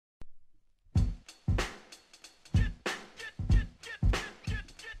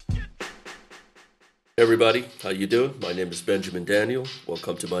Hey everybody, how you doing? My name is Benjamin Daniel.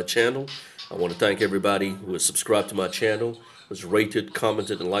 Welcome to my channel. I want to thank everybody who has subscribed to my channel, who's rated,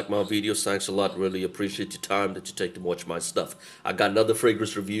 commented, and liked my videos. Thanks a lot. Really appreciate your time that you take to watch my stuff. I got another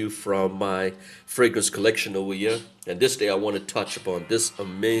fragrance review from my fragrance collection over here, and this day I want to touch upon this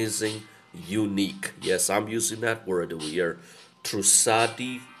amazing, unique, yes, I'm using that word over here,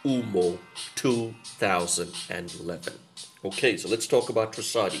 Trussardi Uomo 2011. Okay, so let's talk about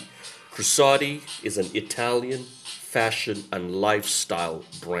Trussardi. Trussardi is an Italian fashion and lifestyle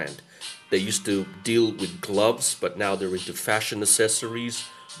brand. They used to deal with gloves, but now they're into fashion accessories,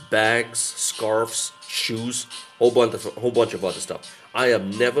 bags, scarves, shoes, whole bunch of other stuff. I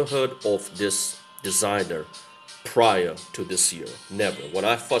have never heard of this designer prior to this year. Never. When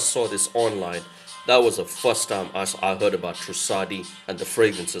I first saw this online, that was the first time I heard about Trussardi and the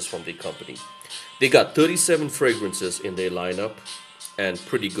fragrances from the company. They got 37 fragrances in their lineup, and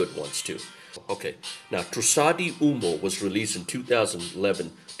pretty good ones too. Okay, now Trussardi Uomo was released in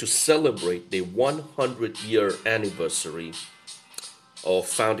 2011 to celebrate the 100-year anniversary of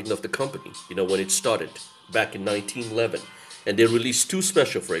founding of the company. You know, when it started back in 1911. And they released two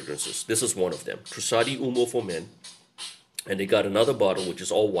special fragrances. This is one of them, Trussardi Uomo for men. And they got another bottle which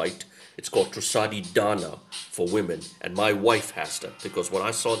is all white. It's called Trussardi Donna for women. And my wife has that because when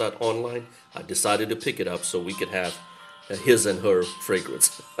I saw that online, I decided to pick it up so we could have his and her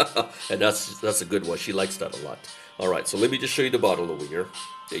fragrance. And that's a good one. She likes that a lot. All right, so let me just show you the bottle over here.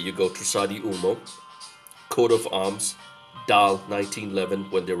 There you go, Trussardi Uomo. Coat of arms, Dal 1911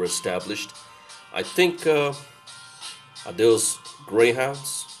 when they were established. I think are those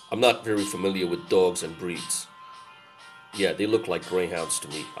greyhounds? I'm not very familiar with dogs and breeds. Yeah, they look like greyhounds to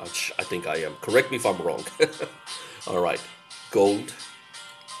me. I think I am. Correct me if I'm wrong. All right, gold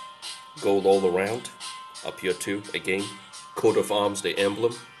all around. Up here too, again, coat of arms, the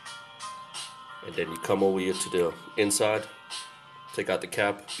emblem. And then you come over here to the inside, take out the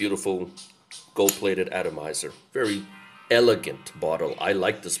cap, beautiful gold-plated atomizer. Very elegant bottle. I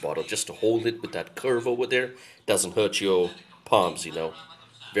like this bottle, just to hold it with that curve over there. Doesn't hurt your palms, you know.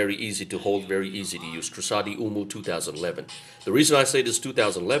 Very easy to hold, very easy to use. Trussardi Uomo 2011. The reason I say this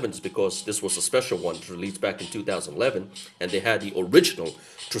 2011 is because this was a special one released back in 2011, and they had the original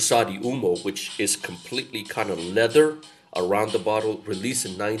Trussardi Uomo, which is completely kind of leather around the bottle, released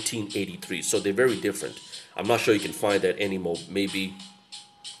in 1983. So they're very different. I'm not sure you can find that anymore, maybe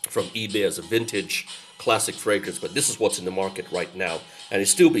from eBay as a vintage classic fragrance, but this is what's in the market right now, and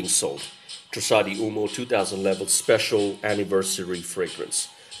it's still being sold. Trussardi Uomo 2011 special anniversary fragrance.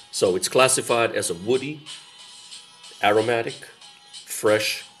 So it's classified as a woody, aromatic,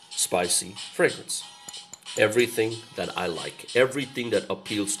 fresh, spicy fragrance. Everything that I like, everything that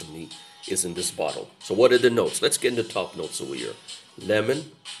appeals to me is in this bottle. So what are the notes? Let's get into the top notes over here.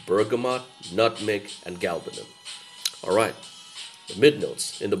 Lemon, bergamot, nutmeg, and galbanum. All right, the mid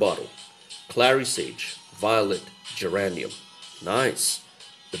notes in the bottle. Clary sage, violet, geranium. Nice.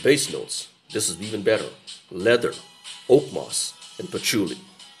 The base notes, this is even better. Leather, oak moss, and patchouli.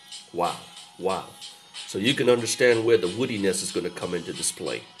 Wow, wow. So you can understand where the woodiness is going to come into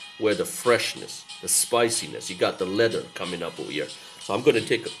display, where the freshness, the spiciness, you got the leather coming up over here. So I'm going to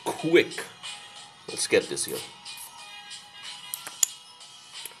take a quick, let's get this here.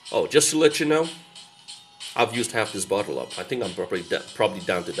 Oh, just to let you know, I've used half this bottle up. I think I'm probably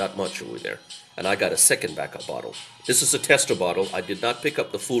down to that much over there. And I got a second backup bottle. This is a tester bottle. I did not pick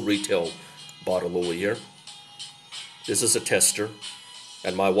up the full retail bottle over here. This is a tester.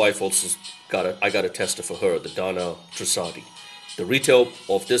 And my wife also I got a tester for her, the Donna Trussardi. The retail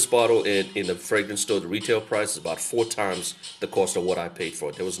of this bottle in the fragrance store, the retail price is about 4 times the cost of what I paid for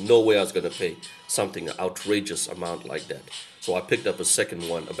it. There was no way I was going to pay something an outrageous amount like that. So I picked up a second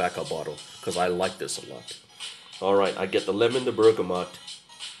one, a backup bottle, because I like this a lot. All right, I get the lemon, the bergamot.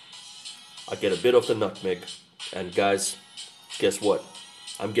 I get a bit of the nutmeg. And guys, guess what?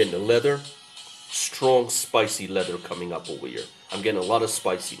 I'm getting the leather, strong, spicy leather coming up over here. I'm getting a lot of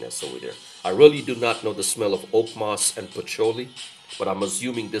spiciness over there. I really do not know the smell of oak moss and patchouli, but I'm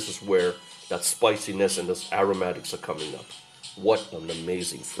assuming this is where that spiciness and those aromatics are coming up. What an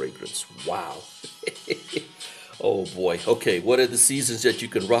amazing fragrance. Wow. Oh boy. Okay, what are the seasons that you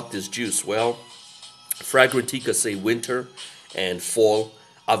can rock this juice? Well, Fragrantica say winter and fall.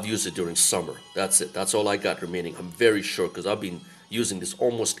 I've used it during summer. That's it. That's all I got remaining. I'm very sure because I've been using this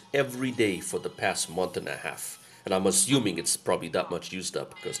almost every day for the past month and a half. And I'm assuming it's probably that much used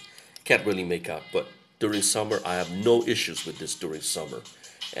up because I can't really make out. But during summer, I have no issues with this during summer.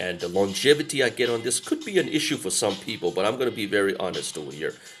 And the longevity I get on this could be an issue for some people, but I'm going to be very honest over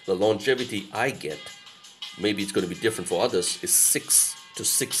here. The longevity I get, maybe it's going to be different for others, is 6 to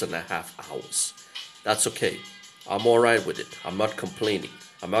 6.5 hours. That's okay. I'm all right with it. I'm not complaining.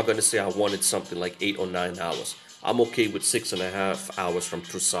 I'm not going to say I wanted something like 8 or 9 hours. I'm okay with 6.5 hours from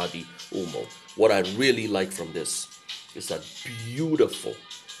Trussardi Uomo. What I really like from this is that beautiful,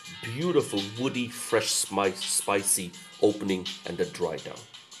 beautiful woody, fresh, spicy opening and the dry down.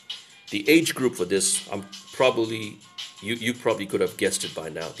 The age group for this, I'm probably, you probably could have guessed it by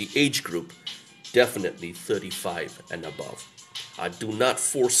now. The age group, definitely 35 and above. I do not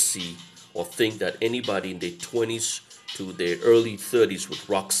foresee or think that anybody in their 20s to their early 30s would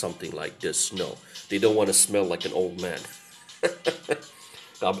rock something like this. No, they don't want to smell like an old man.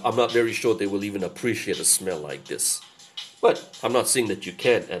 I'm not very sure they will even appreciate a smell like this. But I'm not saying that you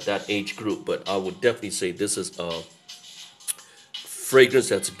can't at that age group, but I would definitely say this is a fragrance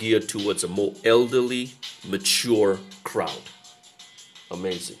that's geared towards a more elderly, mature crowd.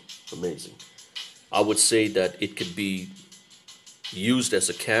 Amazing, amazing. I would say that it could be used as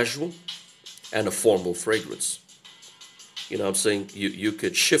a casual and a formal fragrance. You know what I'm saying? You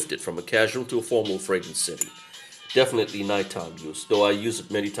could shift it from a casual to a formal fragrance setting. Definitely nighttime use, though I use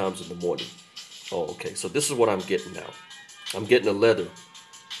it many times in the morning. Oh, okay. So this is what I'm getting now. I'm getting a leather.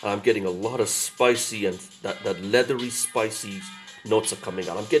 I'm getting a lot of spicy and that leathery, spicy notes are coming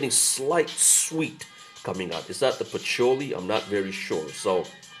out. I'm getting slight sweet coming out. Is that the patchouli? I'm not very sure. So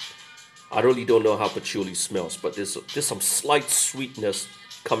I really don't know how patchouli smells, but there's some slight sweetness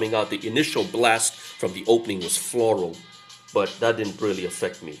coming out. The initial blast from the opening was floral, but that didn't really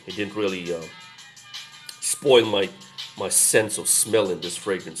affect me. It didn't really spoil my sense of smell in this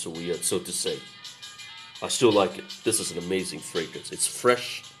fragrance, so to say. I still like it. This is an amazing fragrance. It's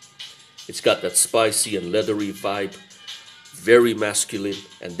fresh. It's got that spicy and leathery vibe, very masculine,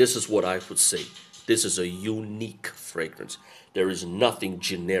 and this is what I would say. This is a unique fragrance. There is nothing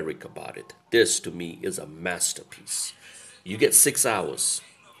generic about it. This, to me, is a masterpiece. You get 6 hours,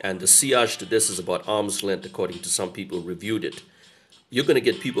 and the sillage to this is about arm's length, according to some people who reviewed it. You're going to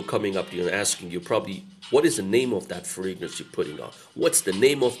get people coming up to you and asking you probably, what is the name of that fragrance you're putting on? What's the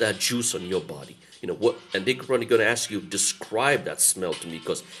name of that juice on your body? You know what? And they're probably going to ask you, describe that smell to me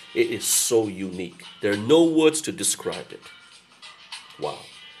because it is so unique. There are no words to describe it. Wow.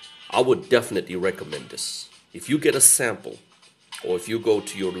 I would definitely recommend this. If you get a sample, or if you go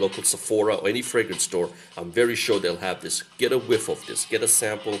to your local Sephora or any fragrance store, I'm very sure they'll have this. Get a whiff of this. Get a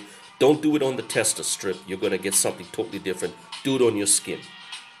sample. Don't do it on the tester strip. You're going to get something totally different. Do it on your skin.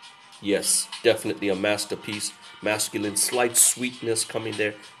 Yes, definitely a masterpiece. Masculine, slight sweetness coming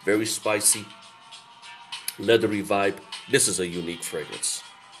there. Very spicy. Leathery vibe. This is a unique fragrance.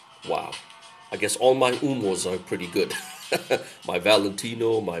 Wow. I guess all my Umos are pretty good. My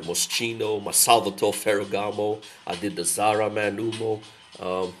Valentino, my Moschino, my Salvatore Ferragamo. I did the Zara Man Umo.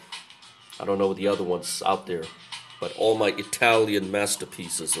 I don't know the other ones out there, but all my Italian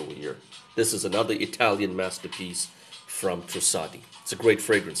masterpieces over here. This is another Italian masterpiece from Trussardi. It's a great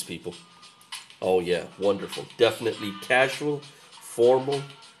fragrance, people. Oh yeah, wonderful. Definitely casual, formal.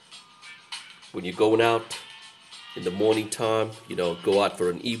 When you're going out in the morning time, you know, go out for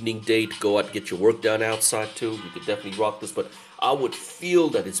an evening date, go out, get your work done outside too. You could definitely rock this, but I would feel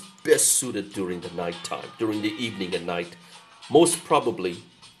that it's best suited during the nighttime, during the evening and night, most probably,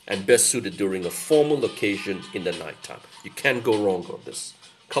 and best suited during a formal occasion in the nighttime. You can't go wrong on this.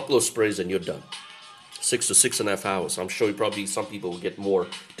 Couple of sprays and you're done. 6 to 6.5 hours. I'm sure probably some people will get more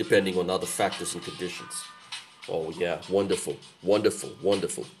depending on other factors and conditions. Oh yeah, wonderful, wonderful,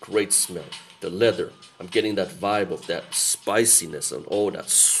 wonderful. Great smell. The leather, I'm getting that vibe of that spiciness and oh, that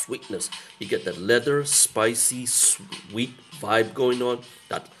sweetness. You get that leather, spicy, sweet vibe going on.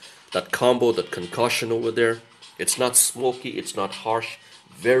 That combo, that concoction over there. It's not smoky, it's not harsh.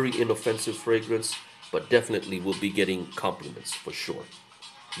 Very inoffensive fragrance, but definitely will be getting compliments for sure.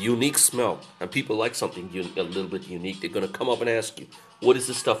 Unique smell, and people like something a little bit unique. They're going to come up and ask you, what is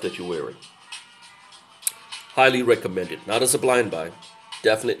the stuff that you're wearing? Highly recommend it. Not as a blind buy.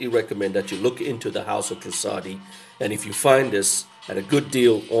 Definitely recommend that you look into the house of Trussardi. And if you find this at a good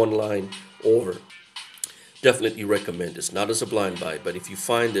deal online, or definitely recommend this. Not as a blind buy, but if you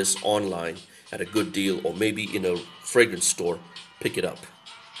find this online at a good deal, or maybe in a fragrance store, pick it up.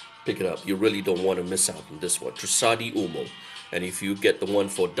 Pick it up. You really don't want to miss out on this one. Trussardi Uomo. And if you get the one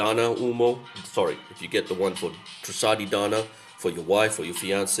for Donna Uomo, if you get the one for Trussardi Donna for your wife or your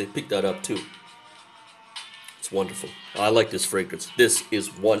fiance, pick that up too. It's wonderful. I like this fragrance. This is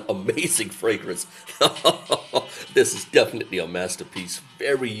one amazing fragrance. This is definitely a masterpiece.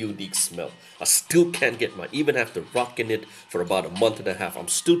 Very unique smell. I still can't get even after rocking it for about a month and a half, I'm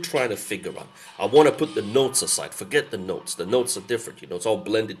still trying to figure out. I want to put the notes aside. Forget the notes. The notes are different. You know, it's all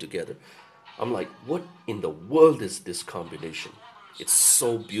blended together. I'm like, what in the world is this combination? It's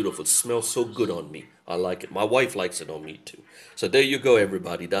so beautiful. It smells so good on me. I like it. My wife likes it on me too. So there you go,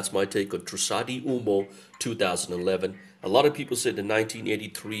 everybody. That's my take on Trussardi Uomo 2011. A lot of people say the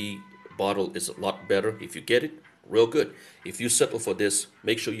 1983 bottle is a lot better. If you get it, real good. If you settle for this,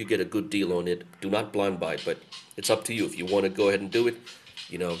 make sure you get a good deal on it. Do not blind buy it, but it's up to you. If you want to go ahead and do it,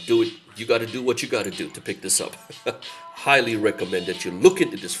 do it. You got to do what you got to do to pick this up. Highly recommend that you look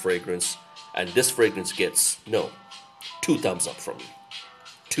into this fragrance, and this fragrance gets, no, 2 thumbs up from me.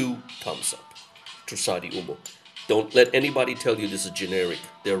 2 thumbs up. Trussardi Uomo. Don't let anybody tell you this is generic.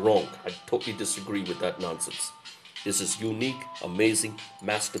 They're wrong. I totally disagree with that nonsense. This is unique, amazing,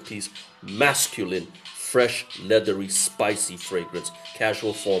 masterpiece, masculine, fresh, leathery, spicy fragrance.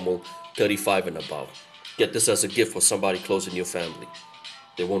 Casual, formal, 35 and above. Get this as a gift for somebody close in your family.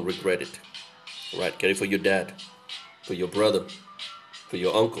 They won't regret it. All right, get it for your dad, for your brother, for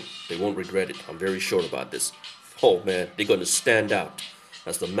your uncle. They won't regret it. I'm very sure about this. Oh man, they're going to stand out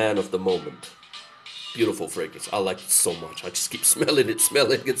as the man of the moment. Beautiful fragrance. I like it so much. I just keep smelling it,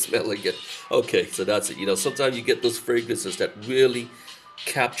 smelling it, smelling it. Okay, so that's it. Sometimes you get those fragrances that really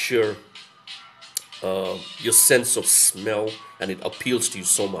capture your sense of smell, and it appeals to you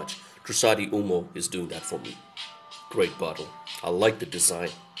so much. Trussardi Uomo is doing that for me. Great bottle. I like the design.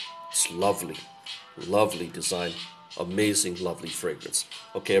 It's lovely. Lovely design. Amazing, lovely fragrance.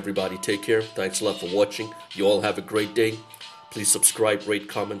 Okay, everybody, take care. Thanks a lot for watching. You all have a great day. Please subscribe, rate,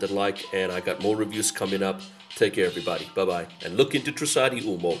 comment, and like. And I got more reviews coming up. Take care, everybody. Bye-bye. And look into Trussardi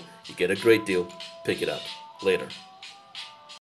Uomo. You get a great deal. Pick it up. Later.